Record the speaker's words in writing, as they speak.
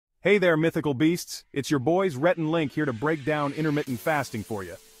Hey there, mythical beasts, it's your boys Rhett and Link here to break down intermittent fasting for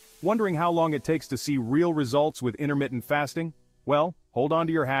you. Wondering how long it takes to see real results with intermittent fasting? Well, hold on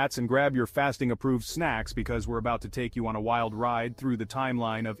to your hats and grab your fasting-approved snacks because we're about to take you on a wild ride through the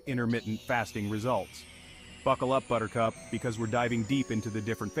timeline of intermittent fasting results. Buckle up, Buttercup, because we're diving deep into the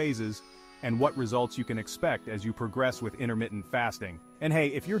different phases and what results you can expect as you progress with intermittent fasting. And hey,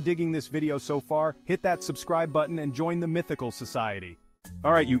 if you're digging this video so far, hit that subscribe button and join the Mythical Society.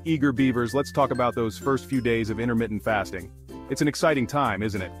 Alright, you eager beavers, let's talk about those first few days of intermittent fasting. It's an exciting time,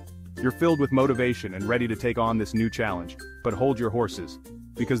 isn't it? You're filled with motivation and ready to take on this new challenge, but hold your horses,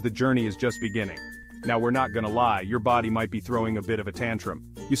 because the journey is just beginning. Now we're not gonna lie, your body might be throwing a bit of a tantrum.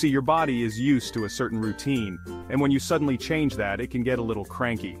 You see, your body is used to a certain routine, and when you suddenly change that, it can get a little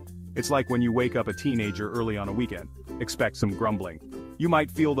cranky. It's like when you wake up a teenager early on a weekend. Expect some grumbling. You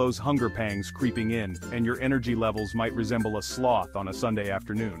might feel those hunger pangs creeping in, and your energy levels might resemble a sloth on a Sunday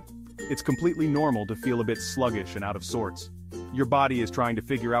afternoon. It's completely normal to feel a bit sluggish and out of sorts. Your body is trying to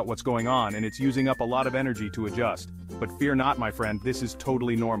figure out what's going on and it's using up a lot of energy to adjust. But fear not, my friend, this is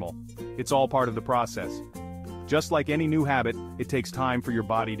totally normal. It's all part of the process. Just like any new habit, it takes time for your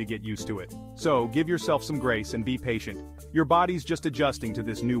body to get used to it. So, give yourself some grace and be patient. Your body's just adjusting to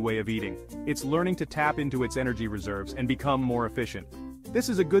this new way of eating. It's learning to tap into its energy reserves and become more efficient. This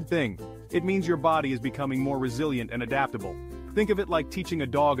is a good thing. It means your body is becoming more resilient and adaptable. Think of it like teaching a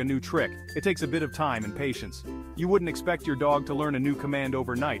dog a new trick. It takes a bit of time and patience. You wouldn't expect your dog to learn a new command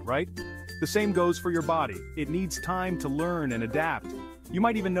overnight, right? The same goes for your body. It needs time to learn and adapt. You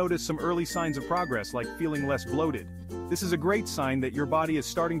might even notice some early signs of progress like feeling less bloated. This is a great sign that your body is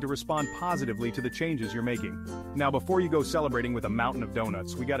starting to respond positively to the changes you're making. Now before you go celebrating with a mountain of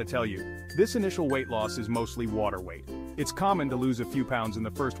donuts, we gotta tell you, this initial weight loss is mostly water weight. It's common to lose a few pounds in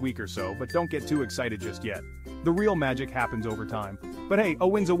the first week or so, but don't get too excited just yet. The real magic happens over time. But hey, a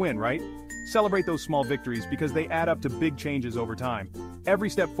win's a win, right? Celebrate those small victories because they add up to big changes over time. Every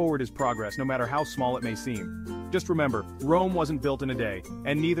step forward is progress, no matter how small it may seem. Just remember, Rome wasn't built in a day,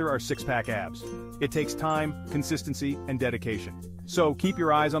 and neither are six-pack abs. It takes time, consistency, and dedication. So keep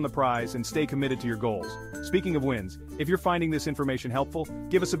your eyes on the prize and stay committed to your goals. Speaking of wins, if you're finding this information helpful,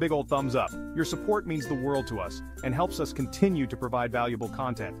 give us a big old thumbs up. Your support means the world to us and helps us continue to provide valuable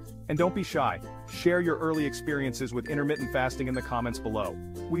content. And don't be shy. Share your early experiences with intermittent fasting in the comments below.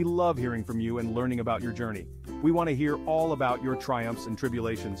 We love hearing from you and learning about your journey. We want to hear all about your triumphs and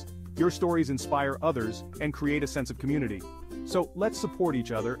tribulations. Your stories inspire others and create a sense of community. So let's support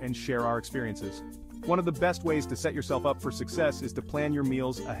each other and share our experiences. One of the best ways to set yourself up for success is to plan your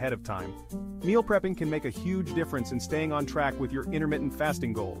meals ahead of time. Meal prepping can make a huge difference in staying on track with your intermittent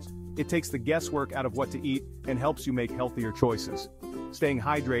fasting goals. It takes the guesswork out of what to eat and helps you make healthier choices. Staying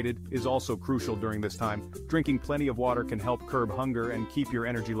hydrated is also crucial during this time. Drinking plenty of water can help curb hunger and keep your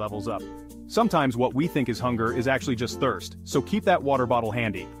energy levels up. Sometimes what we think is hunger is actually just thirst, so keep that water bottle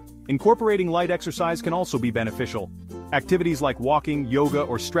handy. Incorporating light exercise can also be beneficial. Activities like walking, yoga,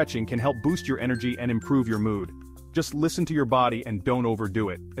 or stretching can help boost your energy and improve your mood. Just listen to your body and don't overdo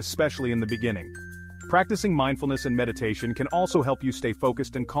it, especially in the beginning. Practicing mindfulness and meditation can also help you stay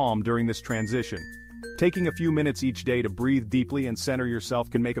focused and calm during this transition. Taking a few minutes each day to breathe deeply and center yourself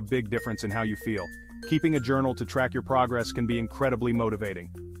can make a big difference in how you feel. Keeping a journal to track your progress can be incredibly motivating.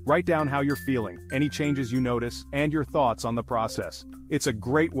 Write down how you're feeling, any changes you notice, and your thoughts on the process. It's a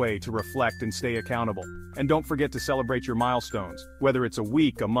great way to reflect and stay accountable. And don't forget to celebrate your milestones. Whether it's a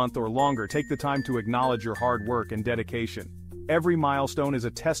week, a month, or longer, take the time to acknowledge your hard work and dedication. Every milestone is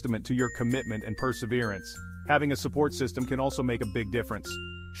a testament to your commitment and perseverance. Having a support system can also make a big difference.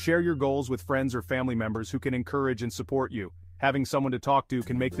 Share your goals with friends or family members who can encourage and support you. Having someone to talk to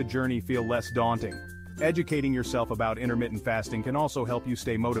can make the journey feel less daunting. Educating yourself about intermittent fasting can also help you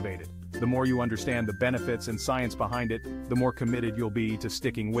stay motivated. The more you understand the benefits and science behind it, the more committed you'll be to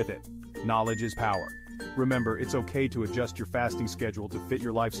sticking with it. Knowledge is power. Remember, it's okay to adjust your fasting schedule to fit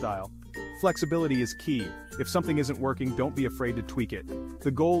your lifestyle. Flexibility is key. If something isn't working, don't be afraid to tweak it.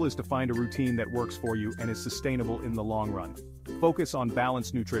 The goal is to find a routine that works for you and is sustainable in the long run. Focus on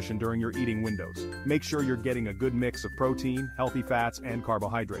balanced nutrition during your eating windows. Make sure you're getting a good mix of protein, healthy fats, and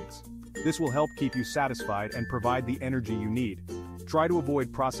carbohydrates. This will help keep you satisfied and provide the energy you need. Try to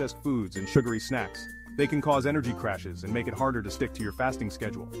avoid processed foods and sugary snacks. They can cause energy crashes and make it harder to stick to your fasting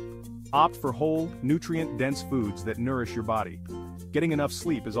schedule. Opt for whole, nutrient-dense foods that nourish your body. Getting enough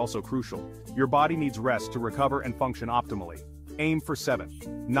sleep is also crucial. Your body needs rest to recover and function optimally. Aim for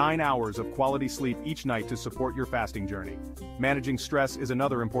 7-9 hours of quality sleep each night to support your fasting journey. Managing stress is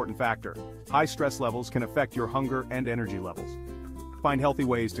another important factor. High stress levels can affect your hunger and energy levels. Find healthy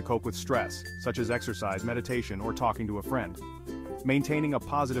ways to cope with stress, such as exercise, meditation, or talking to a friend. Maintaining a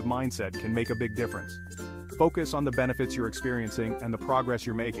positive mindset can make a big difference. Focus on the benefits you're experiencing and the progress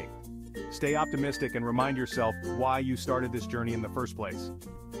you're making. Stay optimistic and remind yourself why you started this journey in the first place.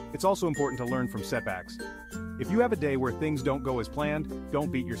 It's also important to learn from setbacks. If you have a day where things don't go as planned,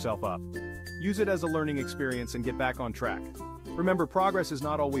 don't beat yourself up. Use it as a learning experience and get back on track. Remember, progress is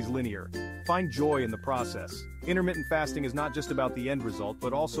not always linear. Find joy in the process. Intermittent fasting is not just about the end result,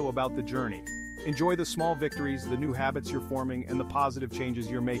 but also about the journey. Enjoy the small victories, the new habits you're forming, and the positive changes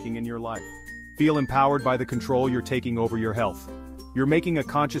you're making in your life. Feel empowered by the control you're taking over your health. You're making a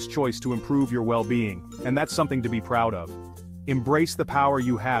conscious choice to improve your well-being, and that's something to be proud of. Embrace the power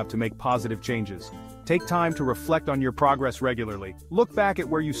you have to make positive changes. Take time to reflect on your progress regularly. Look back at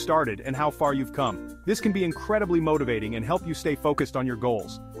where you started and how far you've come. This can be incredibly motivating and help you stay focused on your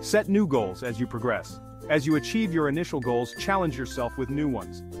goals. Set new goals as you progress. As you achieve your initial goals, challenge yourself with new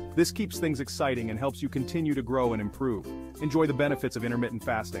ones. This keeps things exciting and helps you continue to grow and improve. Enjoy the benefits of intermittent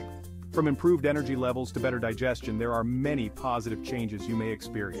fasting. From improved energy levels to better digestion, there are many positive changes you may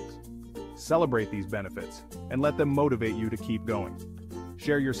experience. Celebrate these benefits and let them motivate you to keep going.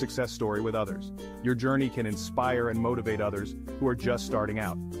 Share your success story with others. Your journey can inspire and motivate others who are just starting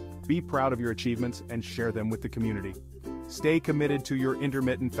out. Be proud of your achievements and share them with the community. Stay committed to your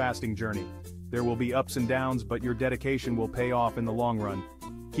intermittent fasting journey. There will be ups and downs, but your dedication will pay off in the long run.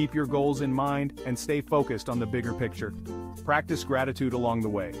 Keep your goals in mind and stay focused on the bigger picture. Practice gratitude along the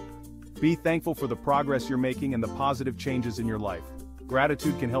way. Be thankful for the progress you're making and the positive changes in your life.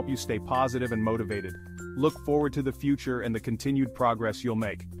 Gratitude can help you stay positive and motivated. Look forward to the future and the continued progress you'll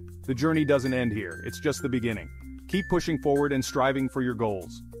make. The journey doesn't end here, it's just the beginning. Keep pushing forward and striving for your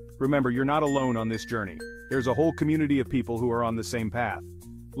goals. Remember, you're not alone on this journey. There's a whole community of people who are on the same path.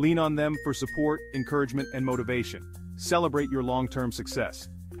 Lean on them for support, encouragement, and motivation. Celebrate your long-term success.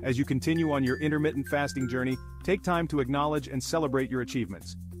 As you continue on your intermittent fasting journey, take time to acknowledge and celebrate your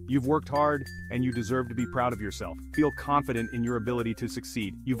achievements. You've worked hard, and you deserve to be proud of yourself. Feel confident in your ability to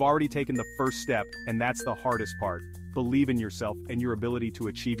succeed. You've already taken the first step, and that's the hardest part. Believe in yourself and your ability to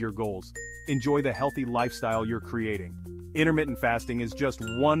achieve your goals. Enjoy the healthy lifestyle you're creating. Intermittent fasting is just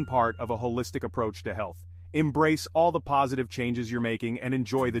one part of a holistic approach to health. Embrace all the positive changes you're making and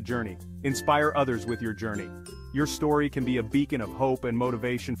enjoy the journey. Inspire others with your journey. Your story can be a beacon of hope and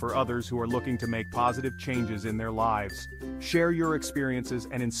motivation for others who are looking to make positive changes in their lives. Share your experiences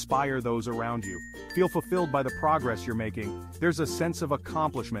and inspire those around you. Feel fulfilled by the progress you're making. There's a sense of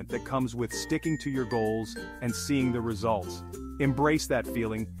accomplishment that comes with sticking to your goals and seeing the results. Embrace that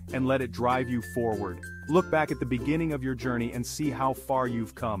feeling and let it drive you forward. Look back at the beginning of your journey and see how far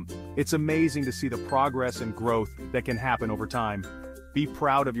you've come. It's amazing to see the progress and growth that can happen over time. Be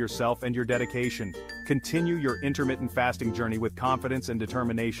proud of yourself and your dedication. Continue your intermittent fasting journey with confidence and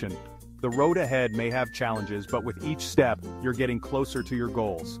determination. The road ahead may have challenges, but with each step, you're getting closer to your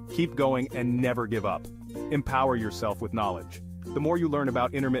goals. Keep going and never give up. Empower yourself with knowledge. The more you learn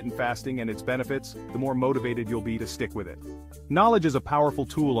about intermittent fasting and its benefits, the more motivated you'll be to stick with it. Knowledge is a powerful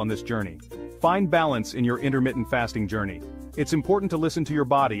tool on this journey. Find balance in your intermittent fasting journey. It's important to listen to your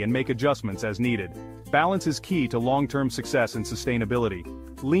body and make adjustments as needed. Balance is key to long-term success and sustainability.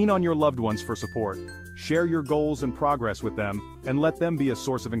 Lean on your loved ones for support. Share your goals and progress with them, and let them be a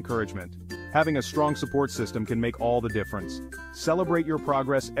source of encouragement. Having a strong support system can make all the difference. Celebrate your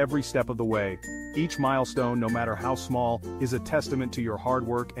progress every step of the way. Each milestone, no matter how small, is a testament to your hard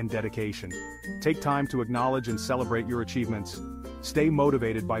work and dedication. Take time to acknowledge and celebrate your achievements. Stay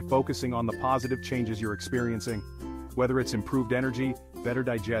motivated by focusing on the positive changes you're experiencing. Whether it's improved energy, better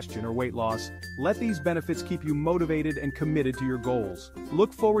digestion, or weight loss, let these benefits keep you motivated and committed to your goals.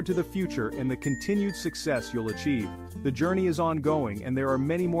 Look forward to the future and the continued success you'll achieve. The journey is ongoing and there are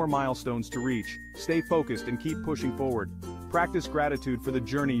many more milestones to reach. Stay focused and keep pushing forward. Practice gratitude for the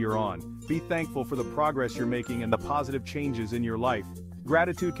journey you're on. Be thankful for the progress you're making and the positive changes in your life.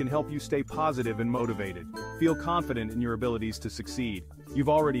 Gratitude can help you stay positive and motivated. Feel confident in your abilities to succeed. You've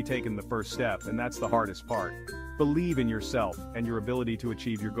already taken the first step, and that's the hardest part. Believe in yourself and your ability to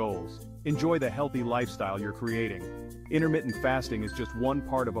achieve your goals. Enjoy the healthy lifestyle you're creating. Intermittent fasting is just one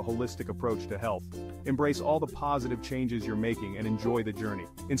part of a holistic approach to health. Embrace all the positive changes you're making and enjoy the journey.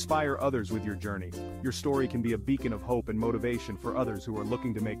 Inspire others with your journey. Your story can be a beacon of hope and motivation for others who are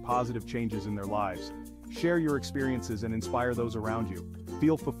looking to make positive changes in their lives. Share your experiences and inspire those around you.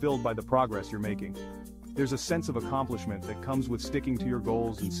 Feel fulfilled by the progress you're making. There's a sense of accomplishment that comes with sticking to your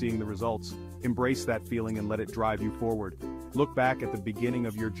goals and seeing the results. Embrace that feeling and let it drive you forward. Look back at the beginning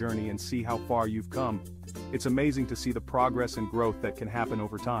of your journey and see how far you've come. It's amazing to see the progress and growth that can happen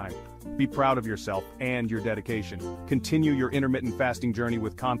over time. Be proud of yourself and your dedication. Continue your intermittent fasting journey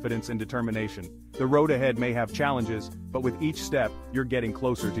with confidence and determination. The road ahead may have challenges, but with each step, you're getting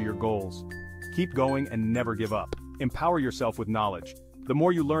closer to your goals. Keep going and never give up. Empower yourself with knowledge. The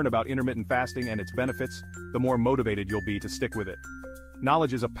more you learn about intermittent fasting and its benefits, the more motivated you'll be to stick with it.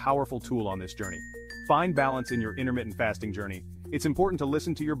 Knowledge is a powerful tool on this journey. Find balance in your intermittent fasting journey. It's important to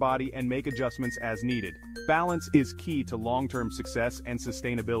listen to your body and make adjustments as needed. Balance is key to long-term success and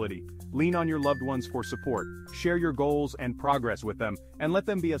sustainability. Lean on your loved ones for support. Share your goals and progress with them, and let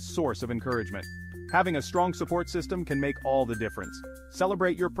them be a source of encouragement. Having a strong support system can make all the difference.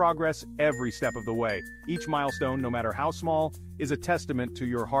 Celebrate your progress every step of the way. Each milestone, no matter how small, is a testament to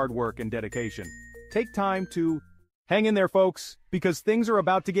your hard work and dedication. Take time to hang in there, folks, because things are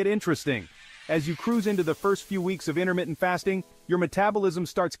about to get interesting. As you cruise into the first few weeks of intermittent fasting, your metabolism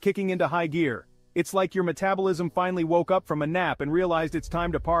starts kicking into high gear. It's like your metabolism finally woke up from a nap and realized it's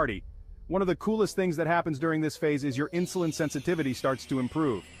time to party. One of the coolest things that happens during this phase is your insulin sensitivity starts to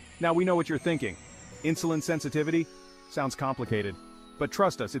improve. Now we know what you're thinking. Insulin sensitivity? Sounds complicated. But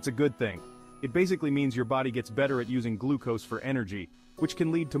trust us, it's a good thing. It basically means your body gets better at using glucose for energy, which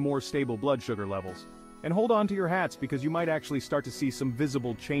can lead to more stable blood sugar levels. And hold on to your hats because you might actually start to see some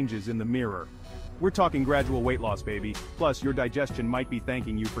visible changes in the mirror. We're talking gradual weight loss, baby. Plus, your digestion might be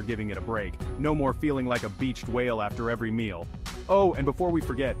thanking you for giving it a break. No more feeling like a beached whale after every meal. Oh, and before we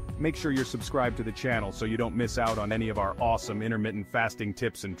forget, make sure you're subscribed to the channel so you don't miss out on any of our awesome intermittent fasting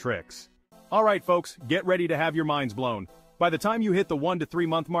tips and tricks. Alright folks, get ready to have your minds blown. By the time you hit the 1 to 3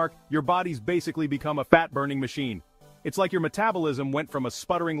 month mark, your body's basically become a fat-burning machine. It's like your metabolism went from a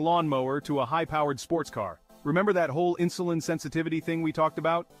sputtering lawnmower to a high-powered sports car. Remember that whole insulin sensitivity thing we talked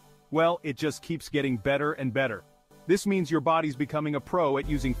about? Well, it just keeps getting better and better. This means your body's becoming a pro at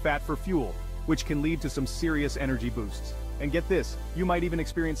using fat for fuel, which can lead to some serious energy boosts. And get this, you might even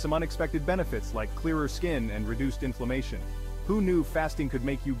experience some unexpected benefits like clearer skin and reduced inflammation. Who knew fasting could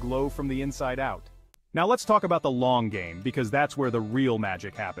make you glow from the inside out? Now let's talk about the long game, because that's where the real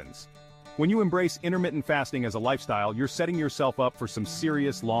magic happens. When you embrace intermittent fasting as a lifestyle, you're setting yourself up for some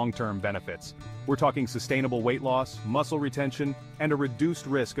serious long-term benefits. We're talking sustainable weight loss, muscle retention, and a reduced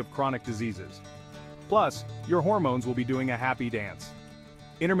risk of chronic diseases. Plus, your hormones will be doing a happy dance.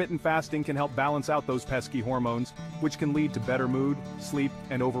 Intermittent fasting can help balance out those pesky hormones, which can lead to better mood, sleep,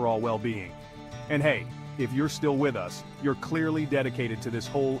 and overall well-being. And hey, if you're still with us, you're clearly dedicated to this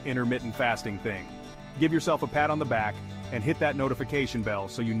whole intermittent fasting thing. Give yourself a pat on the back, and hit that notification bell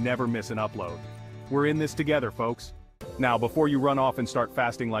so you never miss an upload. We're in this together, folks. Now, before you run off and start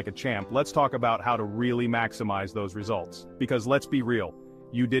fasting like a champ, let's talk about how to really maximize those results. Because let's be real,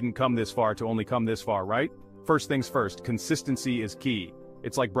 you didn't come this far to only come this far, right? First things first, consistency is key.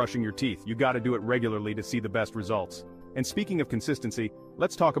 It's like brushing your teeth. You gotta do it regularly to see the best results. And speaking of consistency,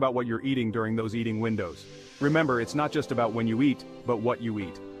 let's talk about what you're eating during those eating windows. Remember, it's not just about when you eat, but what you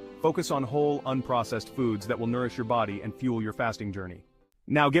eat. Focus on whole, unprocessed foods that will nourish your body and fuel your fasting journey.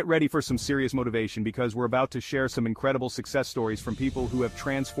 Now get ready for some serious motivation because we're about to share some incredible success stories from people who have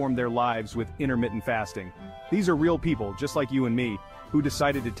transformed their lives with intermittent fasting. These are real people, just like you and me, who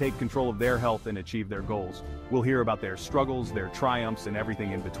decided to take control of their health and achieve their goals. We'll hear about their struggles, their triumphs, and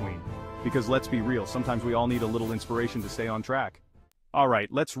everything in between. Because let's be real, sometimes we all need a little inspiration to stay on track.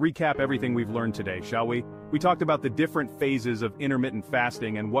 Alright, let's recap everything we've learned today, shall we? We talked about the different phases of intermittent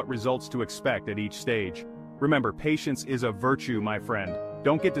fasting and what results to expect at each stage. Remember, patience is a virtue, my friend.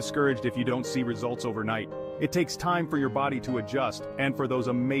 Don't get discouraged if you don't see results overnight. It takes time for your body to adjust and for those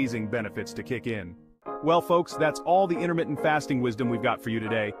amazing benefits to kick in. Well, folks, that's all the intermittent fasting wisdom we've got for you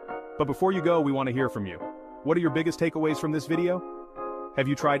today. But before you go, we want to hear from you. What are your biggest takeaways from this video? Have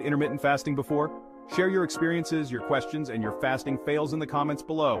you tried intermittent fasting before? Share your experiences, your questions, and your fasting fails in the comments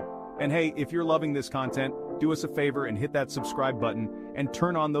below. And hey, if you're loving this content, do us a favor and hit that subscribe button and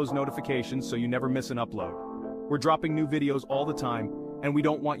turn on those notifications so you never miss an upload. We're dropping new videos all the time, and we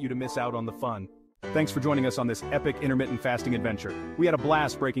don't want you to miss out on the fun. Thanks for joining us on this epic intermittent fasting adventure. We had a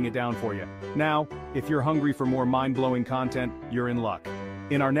blast breaking it down for you. Now, if you're hungry for more mind-blowing content, you're in luck.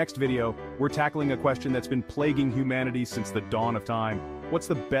 In our next video, we're tackling a question that's been plaguing humanity since the dawn of time. What's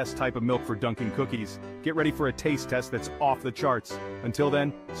the best type of milk for dunking cookies? Get ready for a taste test that's off the charts. Until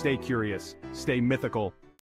then, stay curious, stay mythical,